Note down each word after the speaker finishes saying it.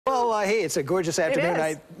Well, hey, it's a gorgeous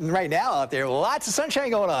afternoon right now out there. Lots of sunshine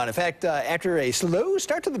going on. In fact, after a slow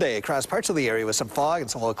start to the day across parts of the area with some fog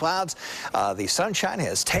and some low clouds, the sunshine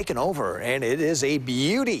has taken over, and it is a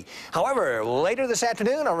beauty. However, later this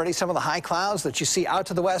afternoon, already some of the high clouds that you see out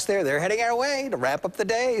to the west there, they're heading our way to wrap up the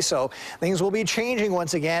day. So things will be changing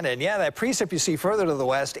once again. And yeah, that precip you see further to the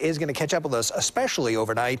west is going to catch up with us, especially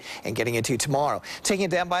overnight and getting into tomorrow. Taking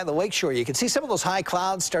it down by the lakeshore, you can see some of those high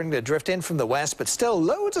clouds starting to drift in from the west, but still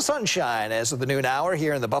loads of sunshine as of the noon hour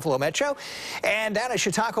here in the Buffalo Metro. And down at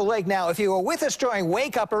Chautauqua Lake now, if you were with us during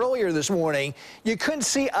Wake Up earlier this morning, you couldn't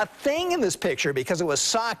see a thing in this picture because it was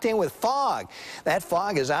socked in with fog. That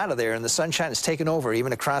fog is out of there, and the sunshine has taken over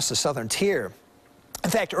even across the southern tier. In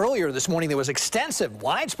fact, earlier this morning, there was extensive,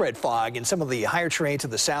 widespread fog in some of the higher terrain to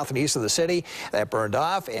the south and east of the city. That burned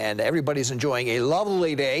off, and everybody's enjoying a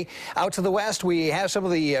lovely day. Out to the west, we have some of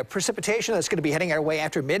the precipitation that's going to be heading our way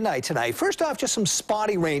after midnight tonight. First off, just some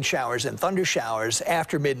spotty rain showers and thunder showers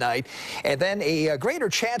after midnight, and then a greater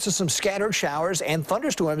chance of some scattered showers and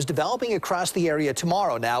thunderstorms developing across the area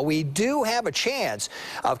tomorrow. Now, we do have a chance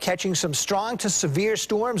of catching some strong to severe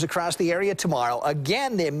storms across the area tomorrow.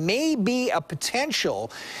 Again, there may be a potential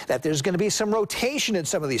that there's going to be some rotation in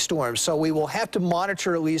some of these storms, so we will have to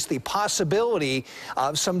monitor at least the possibility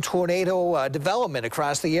of some tornado development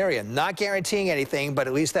across the area. Not guaranteeing anything, but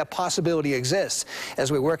at least that possibility exists. As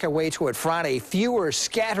we work our way toward Friday, fewer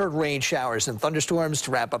scattered rain showers and thunderstorms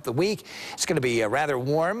to wrap up the week. It's going to be rather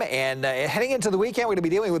warm, and heading into the weekend, we're going to be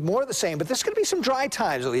dealing with more of the same, but there's going to be some dry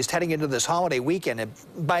times, at least heading into this holiday weekend, and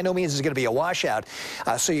by no means is it going to be a washout.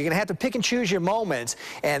 So you're going to have to pick and choose your moments,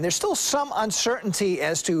 and there's still some uncertainty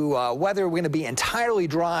as to whether we're going to be entirely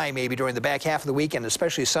dry maybe during the back half of the weekend,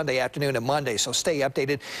 especially Sunday afternoon and Monday. So stay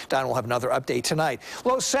updated. Don will have another update tonight.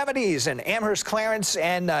 Low 70s in Amherst, Clarence,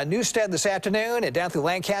 and Newstead this afternoon, and down through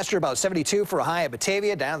Lancaster, about 72 for a high at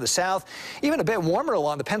Batavia. Down to the south, even a bit warmer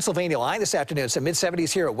along the Pennsylvania line this afternoon. Some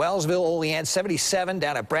mid-70s here at Wellsville, Olean, 77.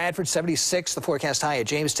 Down at Bradford, 76. The forecast high at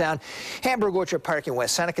Jamestown. Hamburg Orchard Park in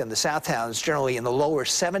West Seneca and the south towns generally in the lower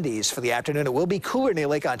 70s for the afternoon. It will be cooler near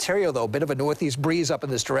Lake Ontario, though. A bit of a northeast breeze up in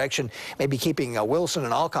this direction, maybe keeping Wilson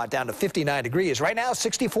and Alcott down to 59 degrees. Right now,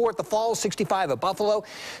 64 at the Falls, 65 at Buffalo,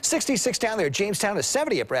 66 down there at Jamestown, to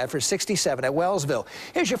 70 at Bradford, 67 at Wellsville.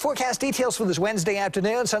 Here's your forecast details for this Wednesday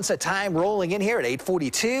afternoon. Sunset time rolling in here at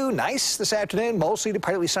 8:42. Nice this afternoon, mostly to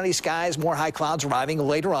partly sunny skies, more high clouds arriving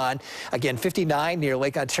later on. Again, 59 near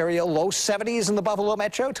Lake Ontario, low 70s in the Buffalo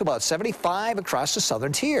Metro to about 75 across the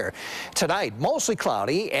southern tier. Tonight, mostly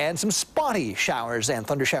cloudy and some spotty showers and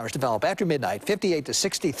thunder showers develop after midnight, 58 to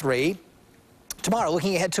 63. Tomorrow,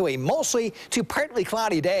 looking ahead to a mostly to partly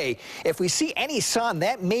cloudy day. If we see any sun,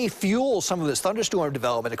 that may fuel some of this thunderstorm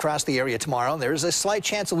development across the area tomorrow. And there is a slight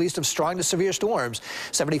chance, at least, of strong to severe storms.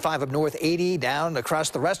 75 up north, 80 down across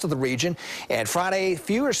the rest of the region. And Friday,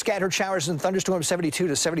 fewer scattered showers and thunderstorms, 72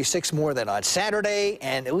 to 76 more than on Saturday.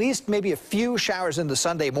 And at least maybe a few showers into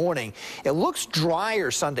Sunday morning. It looks drier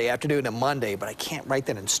Sunday afternoon and Monday, but I can't write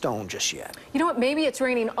that in stone just yet. You know what? Maybe it's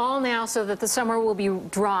raining all now so that the summer will be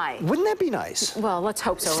dry. Wouldn't that be nice? Well, let's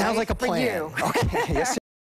hope so. Sounds like a plan. For you. Okay. Yes.